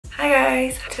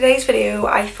guys, today's video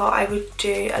I thought I would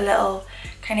do a little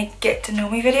kind of get to know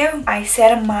me video. I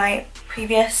said in my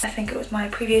previous, I think it was my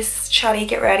previous chatty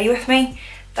get ready with me,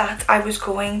 that I was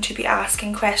going to be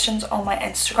asking questions on my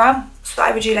Instagram. So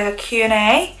I would do like a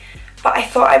Q&A, but I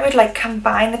thought I would like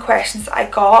combine the questions that I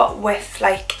got with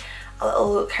like a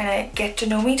little kind of get to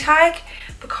know me tag,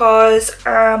 because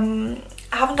I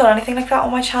haven't done anything like that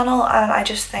on my channel, and I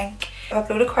just think I've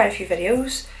uploaded quite a few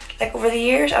videos like over the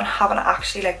years and haven't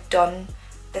actually like done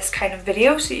this kind of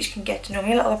video so you can get to know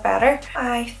me a little bit better.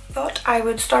 I thought I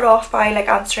would start off by like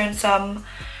answering some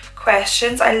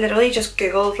questions. I literally just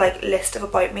googled like list of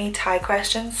about me tag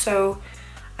questions, so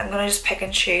I'm gonna just pick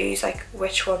and choose like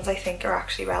which ones I think are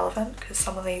actually relevant, because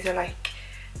some of these are like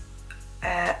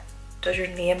does your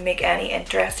name make any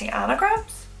interesting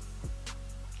anagrams?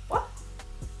 What?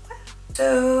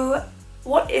 So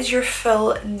what is your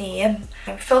full name?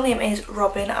 My full name is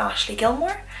Robyn Ashley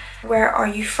Gilmore. Where are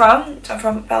you from? So I'm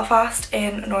from Belfast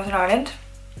in Northern Ireland.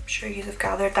 I'm sure you have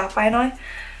gathered that by now.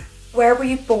 Where were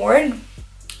you born?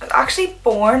 I was actually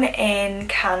born in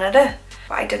Canada,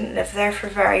 but I didn't live there for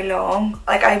very long.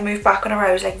 Like I moved back whenever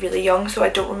I was like really young, so I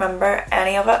don't remember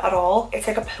any of it at all. It's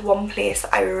like one place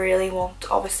that I really want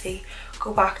to obviously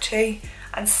go back to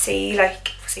and see like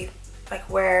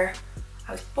where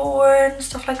I was born,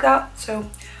 stuff like that. So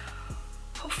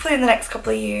hopefully in the next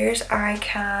couple of years I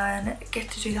can get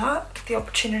to do that, get the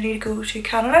opportunity to go to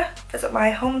Canada, visit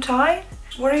my hometown.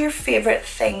 What are your favourite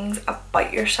things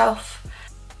about yourself?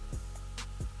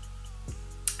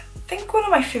 I think one of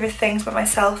my favourite things about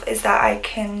myself is that I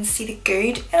can see the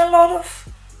good in a lot of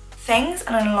things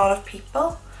and in a lot of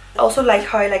people. I also like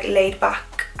how like laid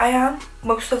back I am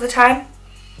most of the time.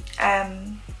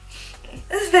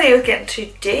 This video is getting too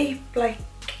deep. Like,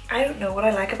 I don't know what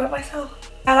I like about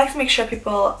myself. I like to make sure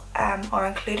people are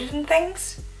included in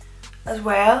things as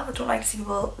well. I don't like to see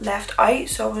people left out,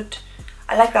 so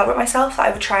I like that about myself, that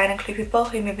I would try and include people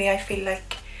who maybe I feel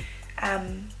like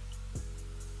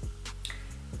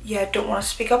yeah, don't want to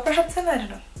speak up or something. I don't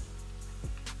know.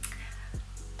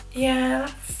 Yeah,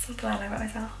 that's something I like about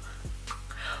myself.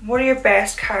 What are your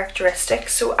best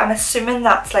characteristics? So I'm assuming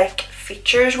that's like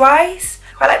features wise.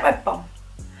 I quite like my bum.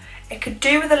 It could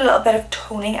do with a little bit of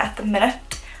toning at the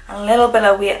minute and a little bit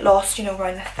of weight loss, you know,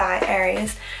 around the thigh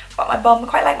areas. But my bum, I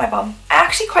quite like my bum. I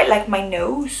actually quite like my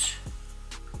nose.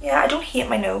 Yeah, I don't hate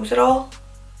my nose at all.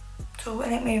 So I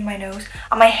think maybe my nose.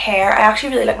 And my hair, I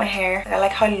actually really like my hair. I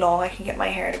like how long I can get my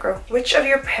hair to grow. Which of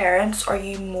your parents are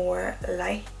you more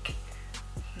like?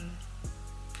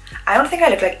 I don't think I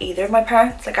look like either of my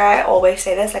parents. Like I always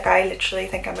say this, like I literally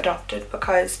think I'm adopted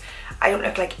because I don't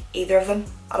look like either of them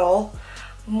at all.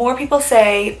 More people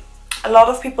say, a lot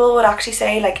of people would actually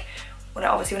say like,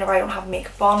 whenever I don't have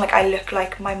makeup on, like I look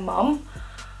like my mum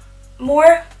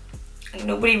more. Like,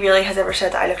 nobody really has ever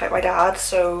said that I look like my dad,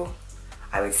 so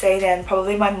I would say then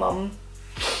probably my mum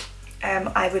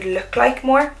I would look like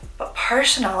more. But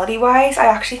personality wise, I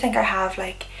actually think I have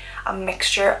like a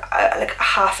mixture, like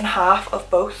half and half of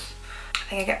both. I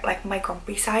think I get like my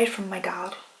grumpy side from my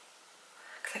dad,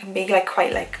 because I can be like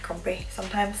quite like grumpy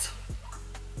sometimes.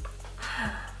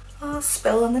 Oh,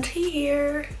 spilling the tea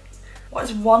here. What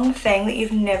is one thing that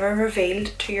you've never revealed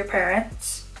to your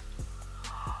parents?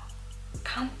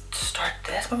 Can't start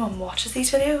this. My mum watches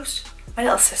these videos. My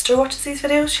little sister watches these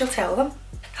videos. She'll tell them.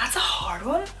 That's a hard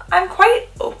one. I'm quite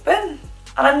open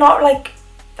and I'm not like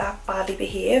that badly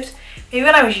behaved. Maybe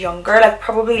when I was younger, like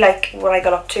probably like what I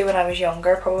got up to when I was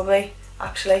younger, probably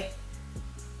actually.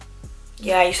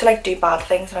 Yeah, I used to like do bad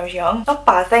things when I was young. Not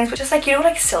bad things, but just like, you know,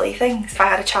 like silly things. If I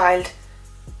had a child,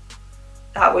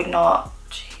 that would not,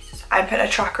 Jesus. I'm putting a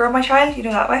tracker on my child, you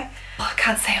know, that way. Oh, I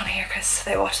can't say on here because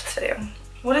they watch this video.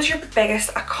 What is your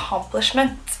biggest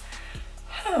accomplishment?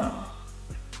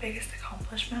 Biggest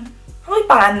accomplishment? Probably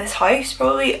buying this house,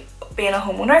 probably being a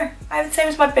homeowner, I would say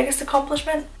was my biggest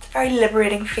accomplishment. It's a very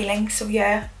liberating feeling, so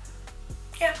yeah,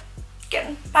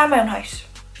 buying my own house.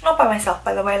 Not by myself,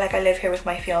 by the way, like I live here with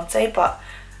my fiance, but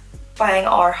buying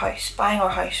our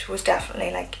house was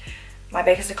definitely like my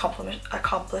biggest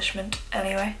accomplishment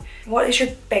anyway. What is your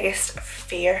biggest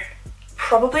fear?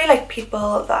 Probably like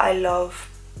people that I love,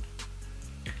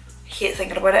 hate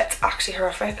thinking about it, it's actually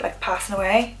horrific, like passing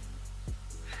away.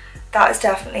 That is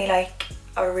definitely like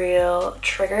a real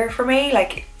trigger for me.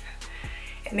 Like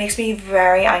it makes me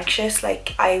very anxious.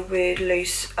 Like I would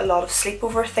lose a lot of sleep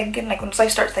over thinking, like once I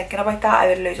start thinking about that I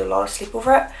would lose a lot of sleep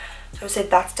over it. So I would say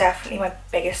that's definitely my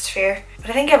biggest fear. But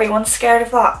I think everyone's scared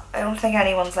of that. I don't think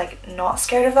anyone's like not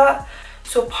scared of that.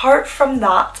 So apart from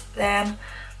that, then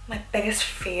my biggest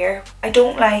fear, I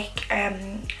don't like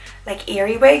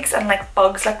earwigs and like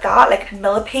bugs like that, like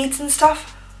millipedes and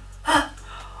stuff.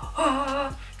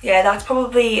 Yeah, that's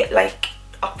probably like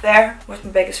up there with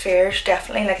my biggest fears.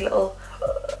 Definitely like little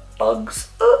bugs.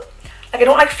 Like I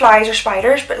don't like flies or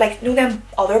spiders, but like, you know them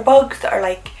other bugs that are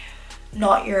like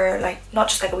not your, like not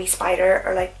just like a wee spider,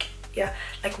 or like, yeah,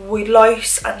 like wood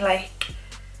louse and like,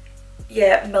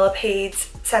 yeah, millipedes,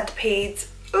 centipedes,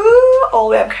 all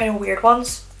them kind of weird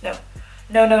ones. No.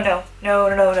 No, no, no, no,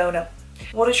 no, no, no.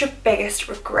 What is your biggest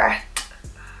regret?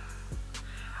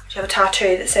 I have a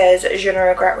tattoo that says Je ne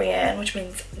regrette rien, which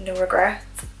means no regrets.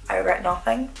 I regret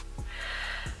nothing.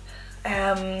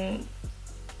 But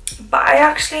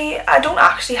I don't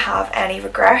actually have any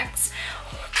regrets.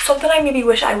 Something I maybe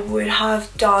wish I would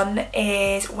have done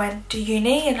is went to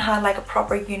uni and had like a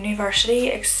proper university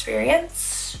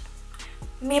experience,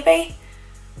 maybe.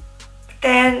 But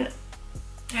then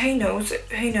who knows,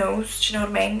 do you know what I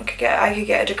mean? I could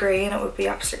get a degree and it would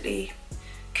be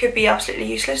could be absolutely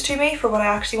useless to me for what I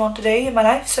actually want to do in my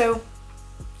life. So,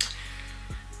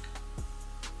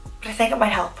 but I think it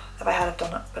might help if I had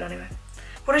done it. But anyway,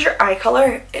 what is your eye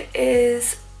colour? It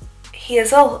is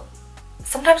hazel.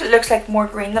 Sometimes it looks like more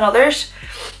green than others,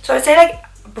 so I'd say like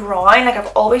brown. Like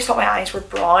I've always thought my eyes were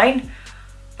brown,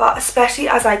 but especially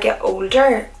as I get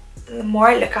older, the more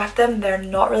I look at them, they're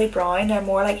not really brown, they're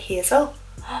more like hazel.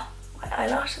 My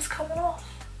eyelash is coming off.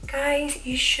 Guys,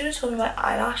 you should have told me my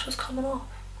eyelash was coming off.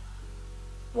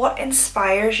 What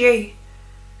inspires you?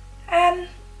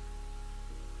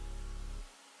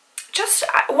 Just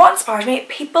what inspires me?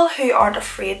 People who aren't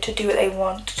afraid to do what they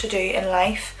want to do in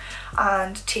life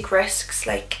and take risks.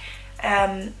 Like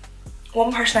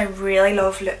one person I really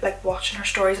love like watching her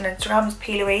stories on Instagram is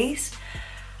Louise.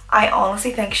 I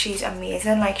honestly think she's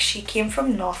amazing. Like she came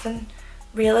from nothing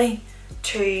really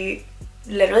to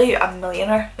literally a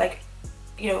millionaire, like,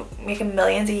 you know, making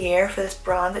millions a year for this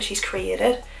brand that she's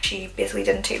created. She basically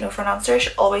didn't take no for an answer.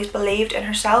 She always believed in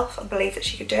herself and believed that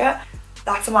she could do it.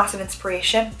 That's a massive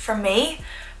inspiration for me,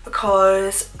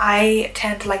 because I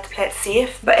tend to like to play it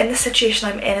safe, but in the situation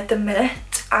I'm in at the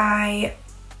minute, I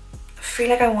feel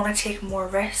like I want to take more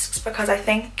risks, because I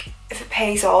think if it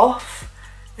pays off,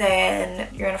 then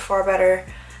you're in a far better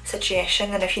situation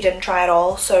than if you didn't try at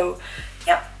all. So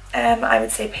yeah, I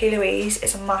would say Louise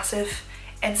is a massive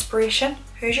inspiration.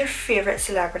 Who's your favourite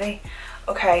celebrity?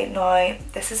 Okay, now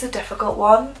this is a difficult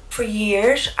one. For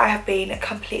years I have been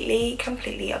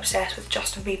completely obsessed with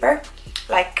Justin Bieber.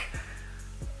 Like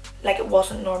it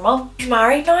wasn't normal. He's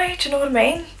married now, do you know what I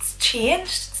mean? It's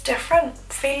changed, it's different,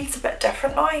 feels a bit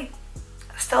different now. I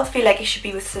still feel like he should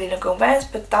be with Selena Gomez,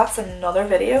 but that's another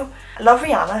video. I love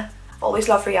Rihanna. I've always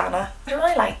loved Rihanna. I don't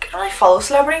really follow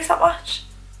celebrities that much.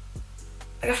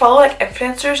 Like I follow like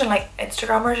influencers and like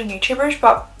Instagrammers and YouTubers,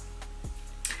 but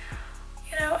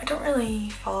you know, I don't really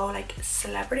follow like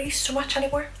celebrities so much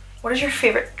anymore. What is your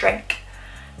favourite drink?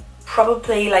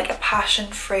 Probably like a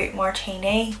passion fruit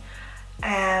martini.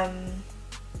 I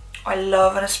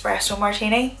love an espresso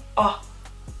martini. Oh,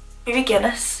 BB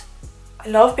Guinness. I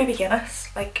love BB Guinness.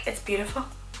 Like, it's beautiful.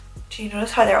 Do you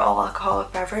notice how they're all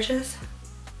alcoholic beverages?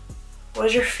 What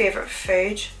is your favourite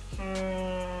food?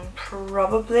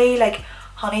 Probably like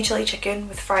honey chili chicken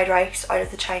with fried rice out of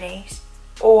the Chinese,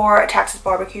 or a Texas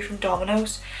barbecue from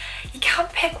Domino's. You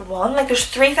can't pick one. Like there's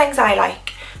 3 things I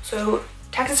like. So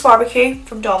Texas barbecue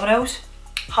from Domino's,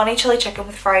 honey chili chicken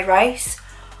with fried rice,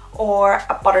 or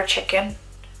a butter chicken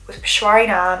with peshwari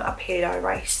naan and peri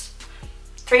rice.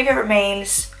 3 favourite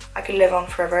meals I could live on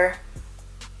forever.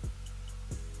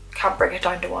 Can't break it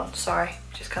down to one, sorry,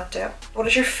 just can't do it. What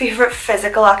is your favourite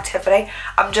physical activity?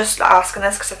 I'm just asking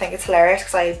this because I think it's hilarious,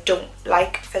 because I don't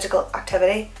like physical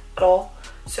activity at all.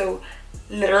 So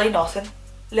literally nothing.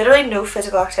 Literally no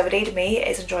physical activity to me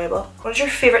is enjoyable. What is your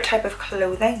favourite type of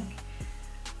clothing?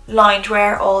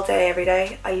 Loungewear all day, every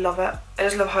day. I love it. I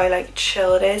just love how like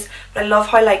chill it is. But I love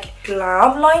how like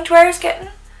glam loungewear is getting.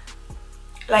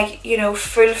 Like, you know,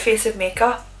 full face of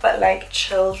makeup, but like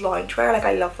chilled loungewear. Like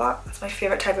I love that. That's my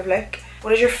favourite type of look.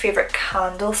 What is your favourite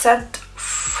candle scent?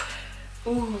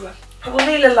 Ooh,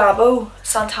 probably Le Labo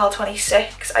Santal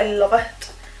 26. I love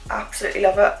it. Absolutely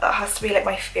love it. That has to be like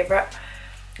my favourite.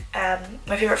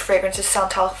 My favourite fragrance is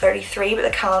Santal 33, but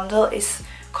the candle is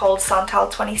called Santal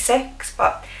 26,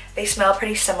 but they smell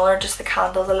pretty similar, just the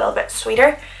candle's a little bit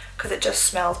sweeter because it just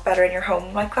smells better in your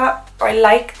home like that. Or I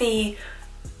like the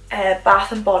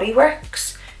Bath and Body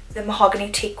Works, the mahogany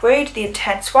teakwood, the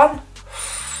intense one.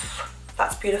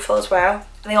 That's beautiful as well.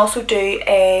 And they also do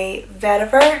a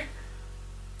vetiver,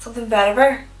 something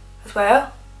vetiver as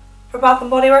well for Bath and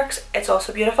Body Works. It's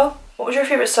also beautiful. What was your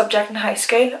favourite subject in high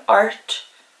school? Art.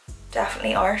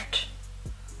 Definitely art.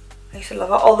 I used to love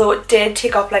it, although it did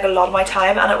take up like a lot of my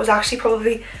time, and it was actually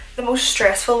probably the most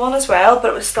stressful one as well, but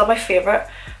it was still my favourite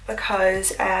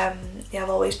because yeah, I've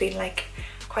always been like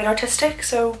quite artistic,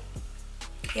 so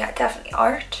yeah, definitely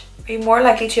art. Are you more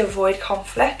likely to avoid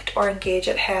conflict or engage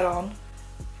it head on?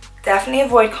 Definitely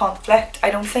avoid conflict.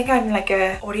 I don't think I'm like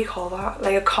a, what do you call that?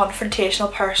 Like a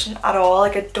confrontational person at all.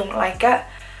 Like I don't like it.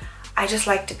 I just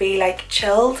like to be like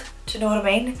chilled. Do you know what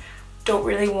I mean? Don't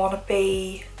really want to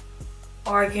be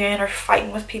arguing or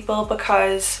fighting with people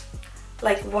because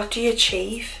like what do you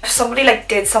achieve? If somebody like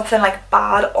did something like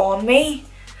bad on me,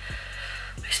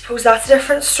 I suppose that's a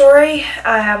different story.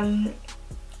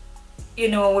 You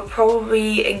know, would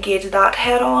probably engage that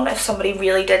head on. If somebody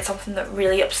really did something that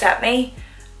really upset me,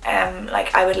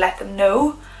 like I would let them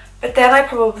know, but then I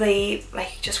probably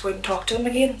like just wouldn't talk to them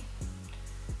again.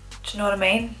 Do you know what I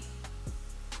mean?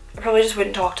 I probably just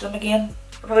wouldn't talk to them again.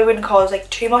 I probably wouldn't cause like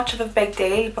too much of a big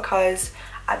deal because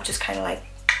I'm just kind of like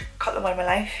cut them out of my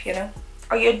life, you know.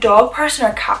 Are you a dog person or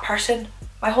a cat person?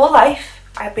 My whole life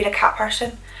I've been a cat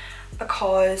person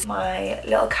because my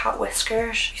little cat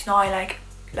Whiskers, she's now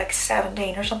like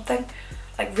 17 or something,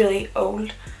 like really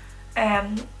old,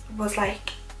 was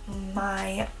like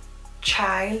my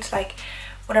child. Like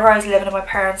whenever I was living in my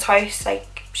parents' house,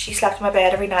 like she slept in my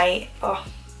bed every night. Oh,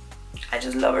 I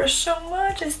just love her so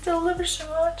much. I still love her so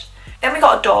much. Then we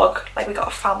got a dog, like we got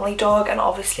a family dog, and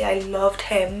obviously I loved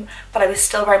him, but I was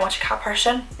still very much a cat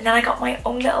person. And then I got my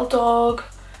own little dog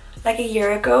like a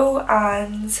year ago,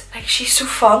 and like she's so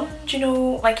fun, you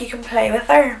know, like you can play with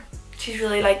her. She's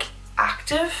really like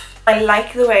active. I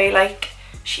like the way like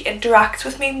she interacts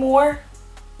with me more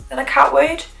than a cat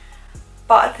would,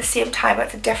 but at the same time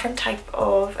it's a different type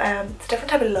of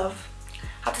love.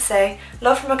 I have to say,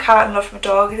 love from a cat and love from a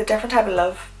dog is a different type of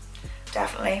love,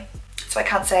 definitely. So I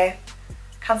can't say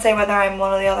whether I'm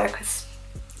one or the other because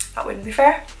that wouldn't be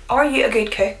fair. Are you a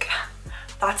good cook?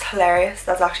 That's hilarious.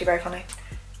 That's actually very funny.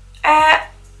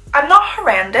 I'm not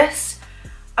horrendous.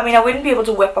 I mean, I wouldn't be able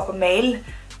to whip up a meal.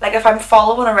 Like if I'm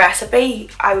following a recipe,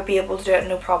 I would be able to do it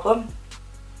no problem.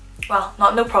 Well,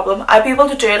 not no problem. I'd be able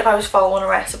to do it if I was following a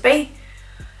recipe.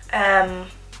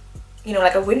 You know,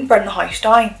 like I wouldn't burn the house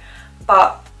down,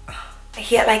 but I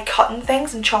hate like cutting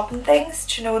things and chopping things.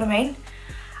 Do you know what I mean?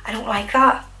 I don't like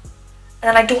that. And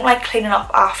then I don't like cleaning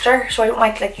up after, so I don't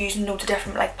like using loads of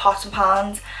different like pots and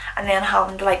pans and then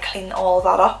having to like clean all of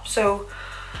that up. So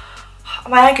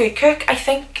am I a good cook? I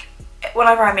think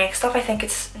whenever I make stuff, I think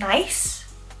it's nice.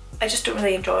 I just don't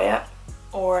really enjoy it,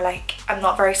 or like I'm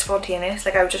not very spontaneous.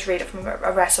 Like I would just read it from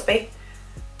a recipe,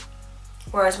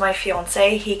 whereas my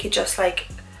fiance, he could just like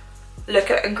look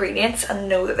at ingredients and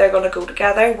know that they're going to go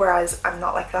together, whereas I'm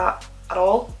not like that at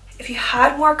all. If you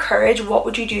had more courage, what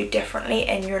would you do differently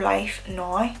in your life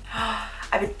now?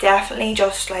 I would definitely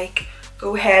just like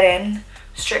go head in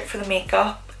straight for the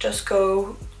makeup, just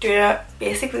go do it.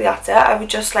 Basically that's it. I would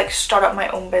just like start up my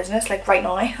own business like right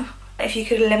now. If you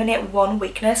could eliminate one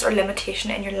weakness or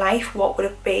limitation in your life, what would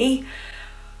it be?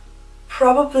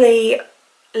 Probably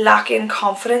lacking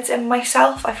confidence in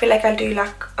myself. I feel like I do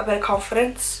lack a bit of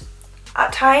confidence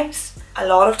at times, a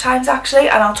lot of times actually,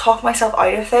 and I'll talk myself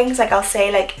out of things. Like I'll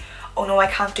say like, oh no, I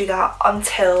can't do that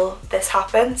until this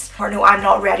happens, or no, I'm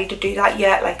not ready to do that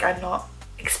yet, like I'm not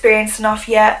experienced enough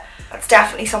yet. That's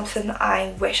definitely something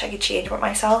I wish I could change about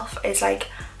myself, is like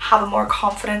having more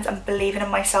confidence and believing in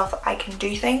myself that I can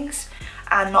do things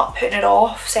and not putting it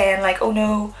off, saying like, oh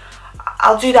no,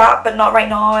 I'll do that but not right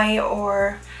now.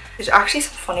 Or there's actually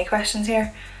some funny questions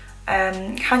here.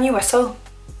 Can you whistle?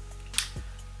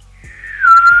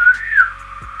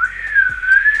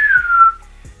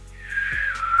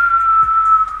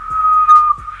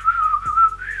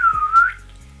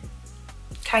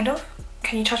 Kind of.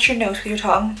 Can you touch your nose with your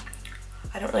tongue?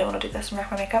 I don't really want to do this and wreck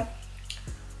my makeup.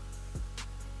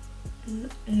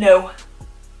 No.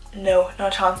 No,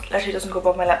 not a chance. Literally doesn't go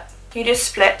above my lip. Can you do a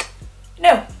split?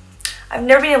 No. I've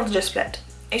never been able to do a split.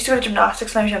 I used to go to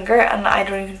gymnastics when I was younger and I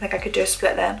don't even think I could do a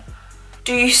split then.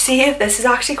 Do you save, this is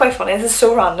actually quite funny, this is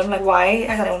so random, like why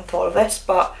has anyone thought of this,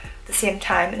 but at the same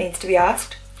time it needs to be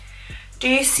asked. Do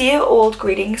you save old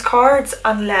greetings cards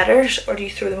and letters or do you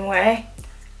throw them away?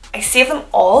 I save them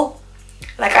all.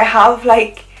 Like I have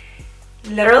like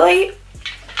literally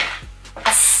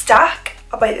a stack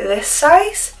about this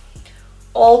size,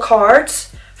 all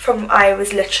cards from I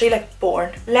was literally like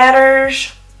born.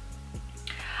 Letters,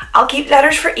 I'll keep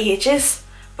letters for ages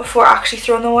before actually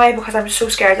throwing them away because I'm so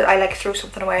scared that I like throw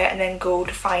something away and then go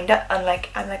to find it and like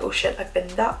I'm like, oh shit, I've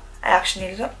binned that, I actually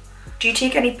needed it. Do you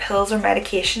take any pills or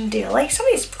medication daily? Some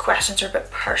of these questions are a bit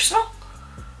personal.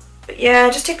 But yeah, I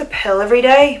just take the pill every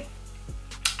day.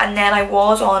 And then I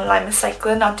was on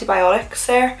limacycline antibiotics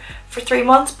there for 3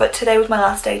 months, but today was my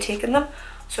last day taking them.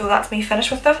 So that's me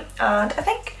finished with them, and I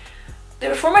think they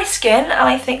were for my skin and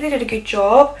I think they did a good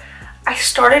job. I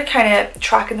started kind of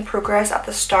tracking the progress at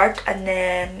the start and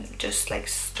then just like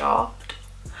stopped.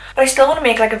 But I still want to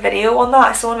make like a video on that.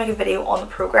 I still want to make a video on the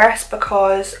progress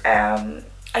because I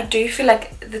do feel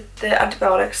like the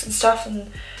antibiotics and stuff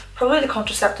and probably the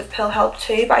contraceptive pill helped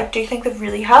too, but I do think they've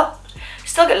really helped.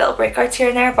 Still get little breakouts here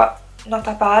and there, but not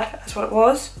that bad as what it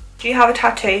was. Do you have a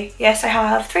tattoo? Yes, I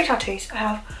have 3 tattoos. I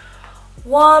have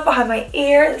one behind my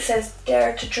ear that says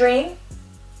Dare to Dream.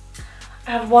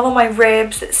 I have one on my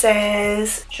ribs that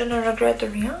says Je ne regrette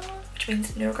rien, which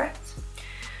means no regrets.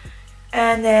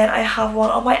 And then I have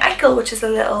one on my ankle, which is a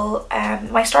little,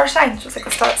 my star sign. So it's like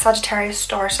a Sagittarius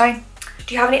star sign.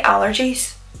 Do you have any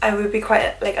allergies? I would be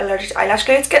quite like allergic to eyelash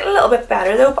glue. It's getting a little bit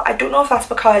better though, but I don't know if that's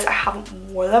because I haven't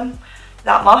worn them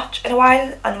that much in a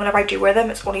while, and whenever I do wear them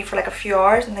it's only for like a few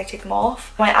hours and I take them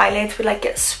off. My eyelids would like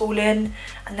get swollen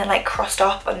and then like crust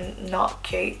up and not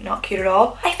cute at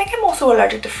all. I think I'm also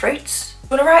allergic to fruits.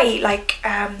 Whenever I eat like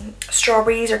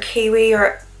strawberries or kiwi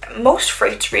or most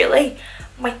fruits really,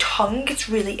 my tongue gets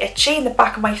really itchy in the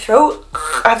back of my throat.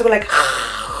 I have to go like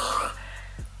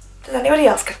does anybody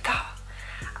else get that?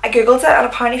 I googled it and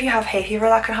apparently if you have hay fever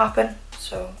that can happen.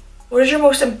 So what is your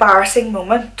most embarrassing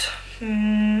moment?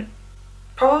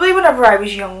 Probably whenever I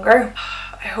was younger.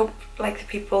 I hope like the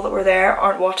people that were there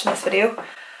aren't watching this video.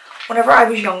 Whenever I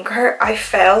was younger, I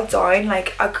fell down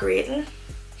like a grating.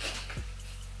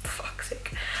 Fuck's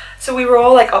sake. So we were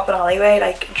all like up an alleyway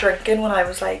like drinking when I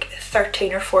was like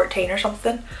 13 or 14 or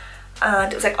something.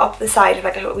 And it was like up the side of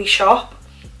like a wee shop.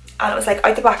 And it was like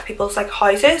out the back of people's like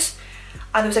houses.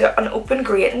 And there was like an open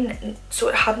grating, so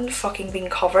it hadn't fucking been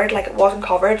covered. Like it wasn't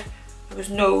covered. There was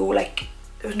no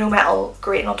metal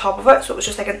grating on top of it, so it was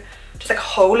just like a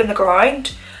hole in the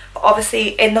ground. But obviously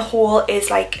in the hole is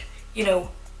like, you know,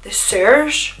 the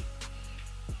sewers.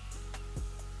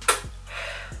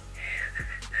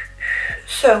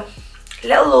 So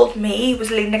little old me was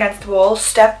leaning against the wall,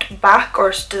 stepped back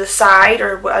or to the side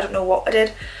or I don't know what I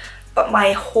did, but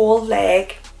my whole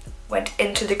leg went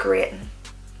into the grating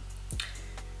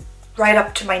right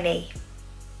up to my knee.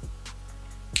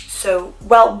 So,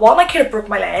 well, one, I could have broke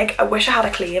my leg. I wish I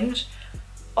had claimed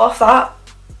off that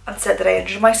and said that I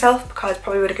injured myself, because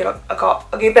probably would have got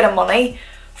a good bit of money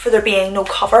for there being no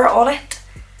cover on it.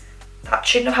 That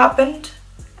shouldn't have happened.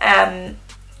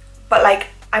 But like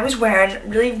I was wearing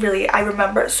really, I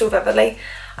remember it so vividly.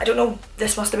 I don't know,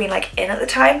 this must have been like in at the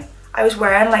time. I was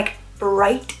wearing like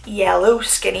bright yellow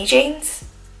skinny jeans.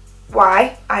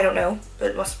 Why? I don't know,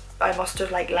 but I must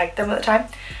have like liked them at the time.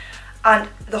 And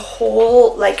the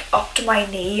whole like up to my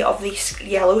knee of these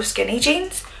yellow skinny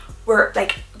jeans were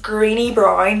like greeny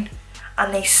brown,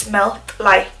 and they smelt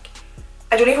like,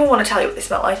 I don't even want to tell you what they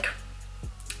smelt like,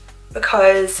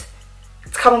 because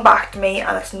it's coming back to me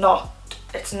and it's not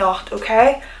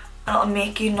okay, and it'll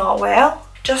make you not well.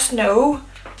 Just know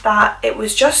that it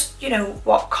was just, you know,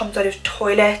 what comes out of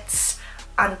toilets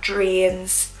and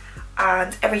drains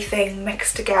and everything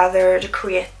mixed together to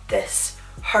create this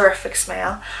horrific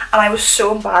smell. And I was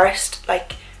so embarrassed.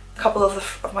 Like a couple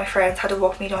of my friends had to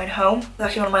walk me down home.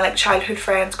 Actually one of my like childhood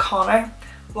friends, Connor,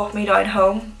 walked me down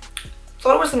home.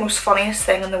 Thought it was the most funniest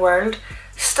thing in the world.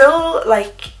 Still,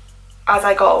 like, as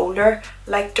I got older,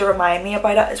 like to remind me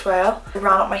about it as well. I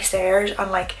ran up my stairs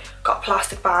and like got a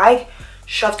plastic bag,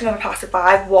 shoved them in a plastic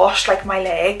bag, washed like my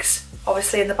legs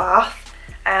obviously in the bath,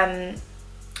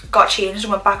 got changed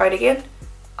and went back out again,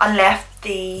 and left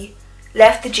the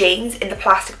jeans in the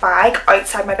plastic bag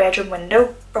outside my bedroom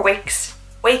window for weeks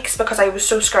because I was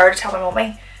so scared to tell my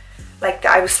mummy like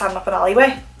that I was standing up an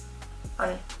alleyway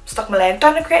and stuck my leg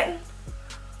down the grating.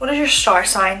 What is your star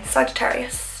sign?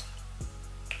 Sagittarius.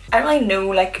 I don't really know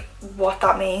like what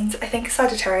that means. I think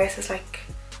Sagittarius is like,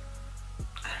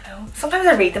 I don't know, sometimes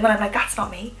I read them and I'm like, that's not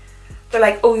me. They're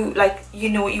like, oh, like you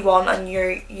know what you want and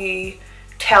you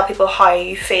tell people how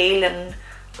you feel, and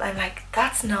I'm like,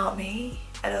 that's not me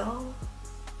at all.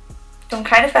 So I'm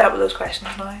kind of fed up with those questions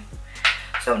now.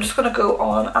 So I'm just going to go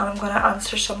on and I'm going to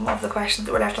answer some of the questions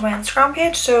that were left on my Instagram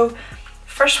page. So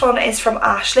first one is from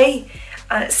Ashley,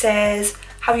 and it says,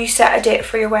 have you set a date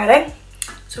for your wedding?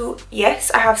 So yes,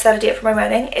 I have set a date for my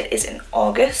wedding. It is in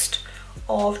August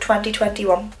of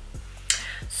 2021.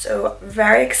 So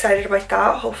very excited about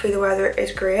that. Hopefully the weather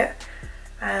is great.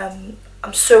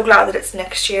 I'm so glad that it's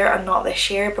next year and not this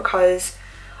year, because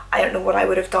I don't know what I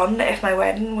would have done if my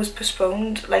wedding was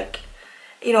postponed. Like,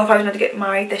 you know, if I was meant to get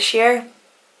married this year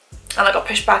and I got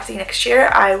pushed back to next year,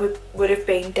 I would have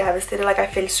been devastated. Like, I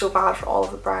feel so bad for all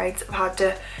of the brides who've had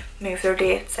to move their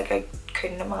dates. Like, I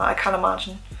can't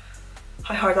imagine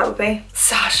how hard that would be.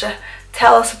 Sasha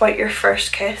Tell us about your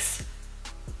first kiss.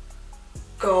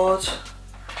 God,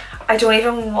 I don't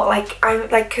even want, like, I'm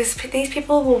like, because these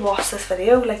people will watch this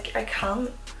video, like, I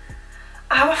can't.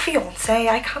 I have a fiance,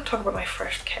 I can't talk about my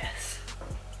first kiss.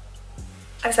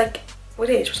 I was like, what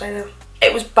age was I though?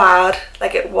 It was bad,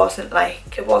 like it wasn't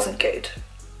good.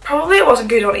 Probably it wasn't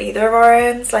good on either of our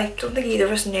ends, like I don't think either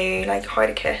of us knew like how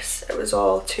to kiss. It was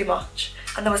all too much.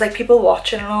 And there was like people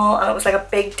watching and all, and it was like a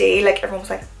big deal, like everyone was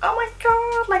like, oh my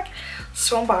god, like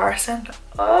so embarrassing.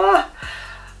 Oh,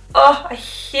 I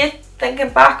hate thinking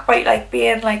back about like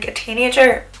being like a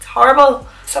teenager. It's horrible.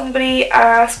 Somebody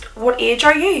asked, what age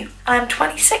are you? I'm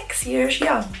 26 years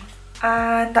young.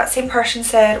 And that same person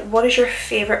said, what is your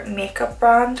favourite makeup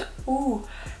brand? Ooh,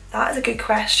 that is a good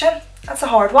question. That's a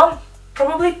hard one.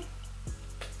 Probably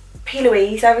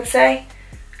Hiiiiiii, I would say.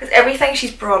 Because everything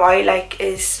she's brought out like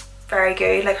is very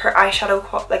good. Like her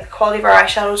eyeshadow, like the quality of her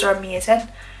eyeshadows are amazing.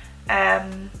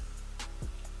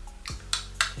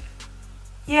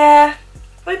 Yeah,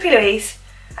 probably Hiiiiiii.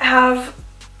 I have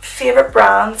favourite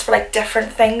brands for like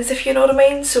different things, if you know what I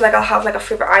mean. So like I'll have like a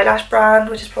favourite eyelash brand,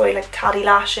 which is probably like Taddy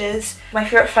Lashes. My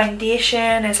favourite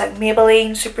foundation is like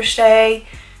Maybelline Superstay.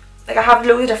 Like I have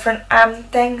loads of different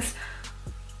things.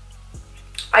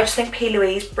 I just think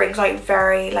Hiiiiiii brings out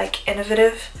very like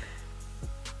innovative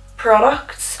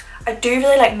products. I do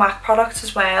really like MAC products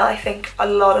as well. I think a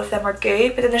lot of them are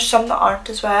good, but then there's some that aren't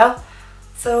as well.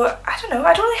 So I don't know,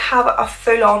 I don't really have a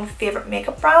full-on favourite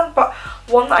makeup brand, but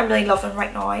one that I'm really loving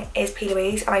right now is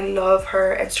Hiiiiiii, and I love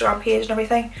her Instagram page and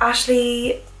everything.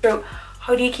 Ashley wrote,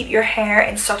 how do you keep your hair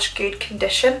in such good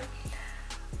condition?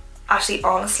 Ashley,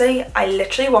 honestly, I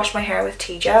literally wash my hair with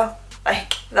tea gel.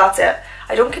 Like, that's it.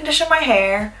 I don't condition my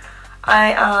hair.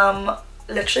 I am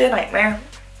literally a nightmare.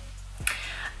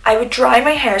 I would dry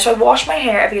my hair, so I wash my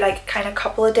hair every like kind of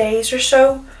couple of days or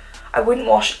so. I wouldn't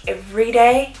wash every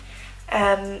day.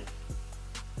 And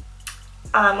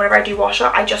whenever I do wash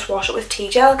it, I just wash it with tea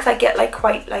gel, because I get like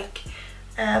quite like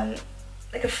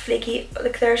a flaky,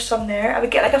 like there's some there, I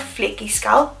would get like a flaky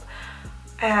scalp,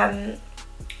 and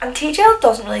tea gel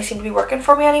doesn't really seem to be working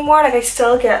for me anymore. Like I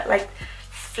still get like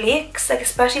flakes, like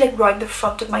especially like around the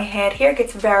front of my head here, it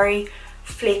gets very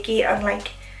flaky and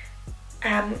like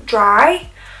dry.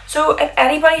 So if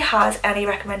anybody has any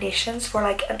recommendations for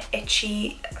like an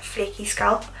itchy flaky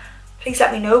scalp, please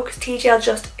let me know, because tea gel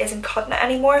just isn't cutting it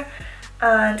anymore.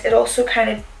 And it also kind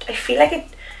of, I feel like it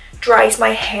dries my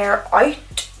hair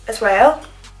out as well,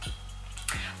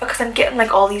 because I'm getting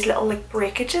like all these little like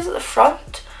breakages at the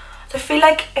front. So I feel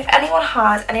like if anyone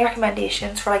has any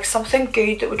recommendations for like something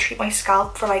good that would treat my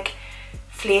scalp for like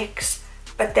flakes,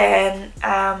 but then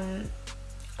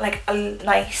like a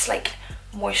nice like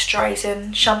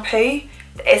moisturising shampoo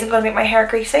that isn't going to make my hair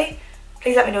greasy,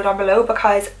 please let me know down below,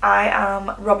 because I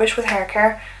am rubbish with hair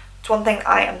care. It's one thing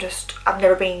I've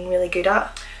never been really good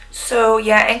at. So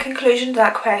yeah, in conclusion to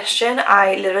that question,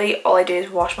 all I do is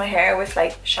wash my hair with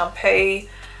like shampoo,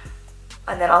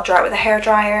 and then I'll dry it with a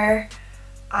hairdryer,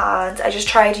 and I just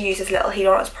try to use as little heat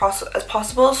on it as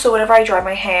possible. So whenever I dry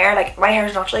my hair, like my hair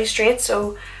is naturally straight,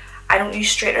 so I don't use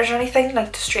straighteners or anything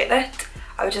like to straighten it.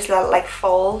 I would just let it like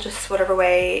fall, just whatever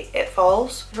way it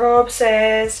falls. Rob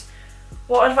says,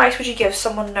 what advice would you give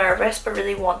someone nervous but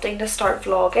really wanting to start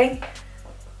vlogging?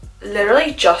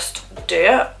 Literally just do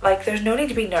it. Like there's no need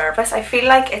to be nervous. I feel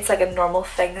like it's like a normal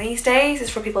thing these days is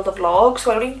for people to vlog,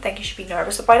 so I don't even think you should be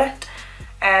nervous about it.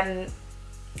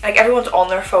 Like everyone's on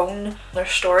their phone, their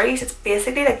stories, it's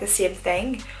basically like the same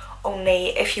thing, only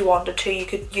if you wanted to you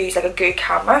could use like a good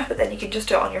camera, but then you can just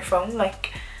do it on your phone.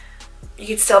 Like you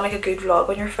could still make a good vlog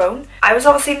on your phone. I was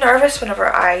obviously nervous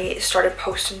whenever I started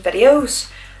posting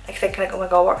videos, like thinking like, oh my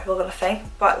god, what are people gonna think?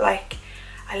 But like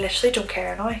I literally don't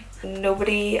care now.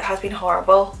 Nobody has been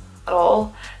horrible at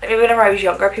all. Like maybe whenever I was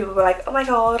younger, people were like, oh my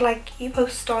god, like you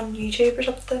post on YouTube or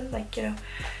something, like, you know.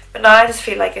 But now I just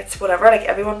feel like it's whatever, like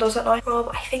everyone does it now. Rob,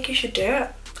 I think you should do it.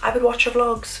 I would watch your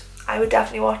vlogs. I would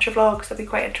definitely watch your vlogs. That'd be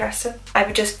quite interesting. I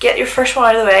would just get your first one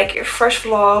out of the way, get your first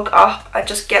vlog up and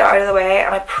just get it out of the way,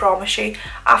 and I promise you,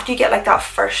 after you get like that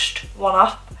first one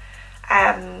up,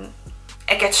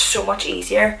 it gets so much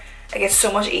easier. It gets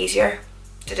so much easier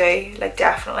to do, like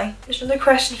definitely. There's another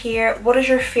question here. What is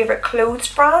your favourite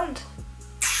clothes brand?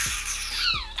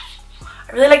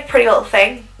 I really like Pretty Little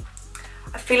Thing.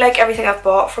 I feel like everything I've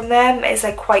bought from them is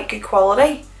like quite good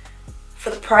quality for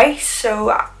the price, so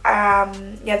yeah,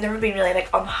 I've never been really like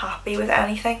unhappy with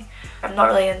anything. I'm not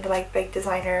really into like big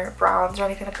designer brands or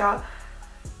anything like that.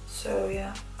 So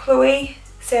yeah. Chloe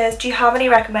says, do you have any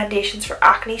recommendations for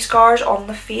acne scars on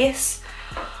the face?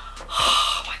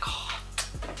 Oh my god,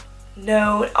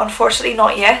 no, unfortunately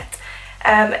not yet.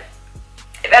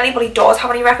 if anybody does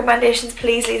have any recommendations,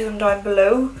 please leave them down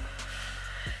below.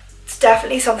 It's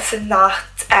definitely something that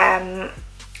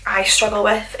I struggle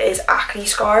with, is acne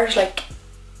scars. Like,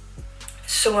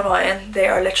 so annoying. They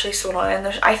are literally so annoying.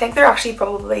 I think they're actually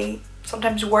probably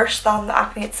sometimes worse than the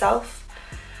acne itself.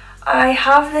 I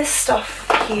have this stuff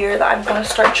here that I'm going to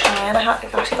start trying. I actually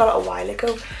got it a while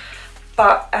ago,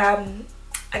 but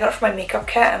I got it for my makeup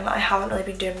kit and I haven't really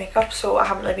been doing makeup, so I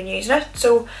haven't really been using it.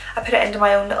 So I put it into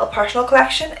my own little personal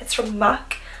collection. It's from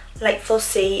MAC, Lightful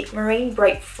Sea Marine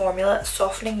Bright Formula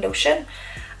Softening Lotion,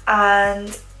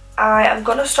 and I am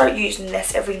going to start using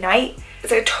this every night.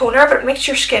 It's like a toner, but it makes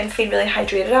your skin feel really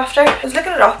hydrated after. I was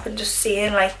looking it up and just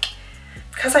seeing, like,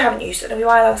 because I haven't used it in a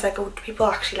while, I was like, oh, do people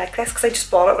actually like this? Because I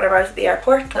just bought it whenever I was at the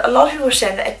airport. A lot of people were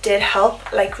saying that it did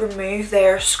help, like, remove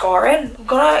their scarring. I'm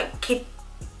gonna keep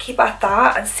at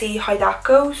that and see how that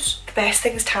goes. The best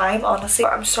thing is time, honestly.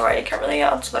 I'm sorry, I can't really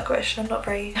answer that question. I'm not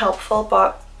very helpful,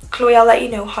 but Chloe, I'll let you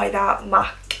know how that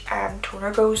MAC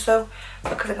toner goes though,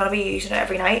 because I'm gonna be using it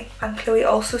every night. And Chloe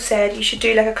also said you should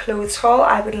do like a clothes haul.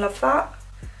 I would love that.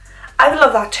 I would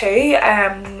love that too.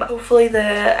 Hopefully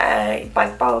the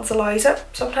bank balance allows it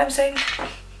sometime soon.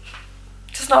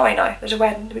 Just not right now. There's a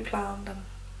wedding to be planned, and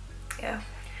yeah.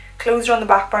 Clothes are on the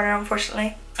back burner,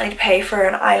 unfortunately. I need to pay for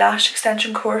an eyelash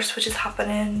extension course, which is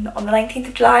happening on the 19th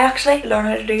of July actually. Learn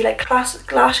how to do like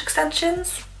lash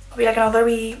extensions. It'll be like another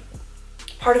wee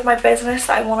part of my business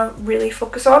that I want to really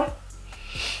focus on.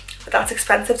 But that's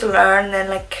expensive to learn, and then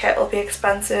like kit will be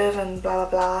expensive and blah blah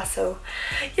blah. So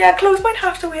yeah, clothes might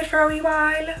have to wait for a wee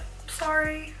while.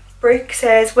 Sorry. Brooke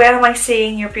says, when am I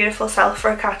seeing your beautiful self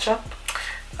for a catch up?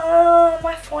 Oh,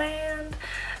 my friend.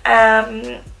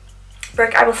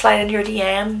 Brooke, I will slide into your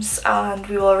DMs and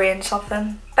we will arrange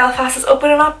something. Belfast is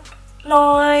opening up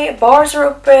now. Bars are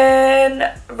open,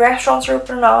 restaurants are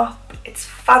opening up. It's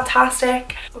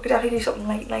fantastic. We could definitely do something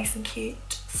like nice and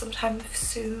cute sometime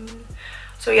soon.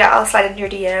 So yeah, I'll slide into your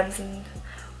DMs and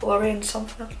we'll arrange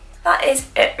something. That is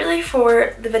it really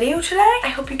for the video today.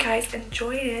 I hope you guys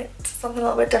enjoyed it. Something a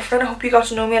little bit different. I hope you got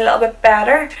to know me a little bit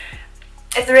better.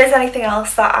 If there is anything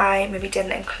else that I maybe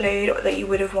didn't include or that you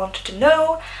would have wanted to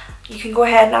know, you can go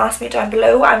ahead and ask me down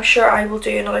below. I'm sure I will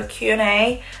do another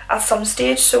Q&A at some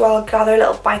stage, so I'll gather a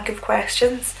little bank of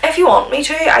questions. If you want me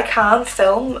to, I can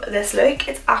film this look.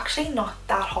 It's actually not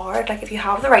that hard. Like, if you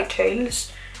have the right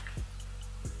tools,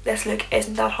 this look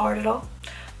isn't that hard at all.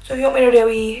 So if you want me to do a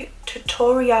wee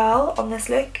tutorial on this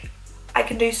look, I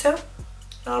can do so.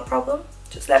 Not a problem.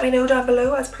 Just let me know down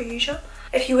below as per usual.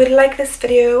 If you would like this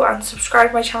video and subscribe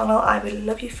to my channel, I would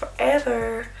love you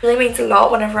forever. It really means a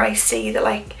lot whenever I see that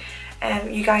like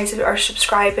you guys are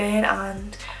subscribing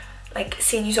and like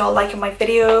seeing you all liking my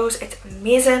videos. It's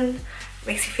amazing. It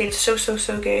makes me feel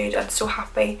so good and so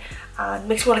happy, and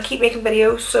makes me want to keep making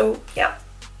videos. So yeah,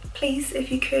 please,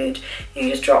 if you could, you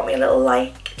just drop me a little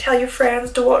like, tell your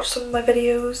friends to watch some of my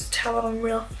videos, tell them I'm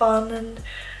real fun and,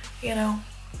 you know,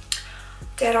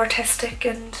 dead artistic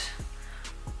and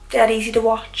dead easy to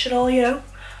watch and all, you know.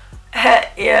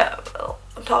 Yeah, well,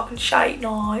 I'm talking shite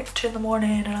now. It's 2 in the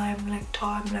morning and I'm like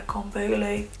tired, I'm like on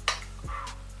boogly.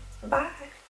 Bye.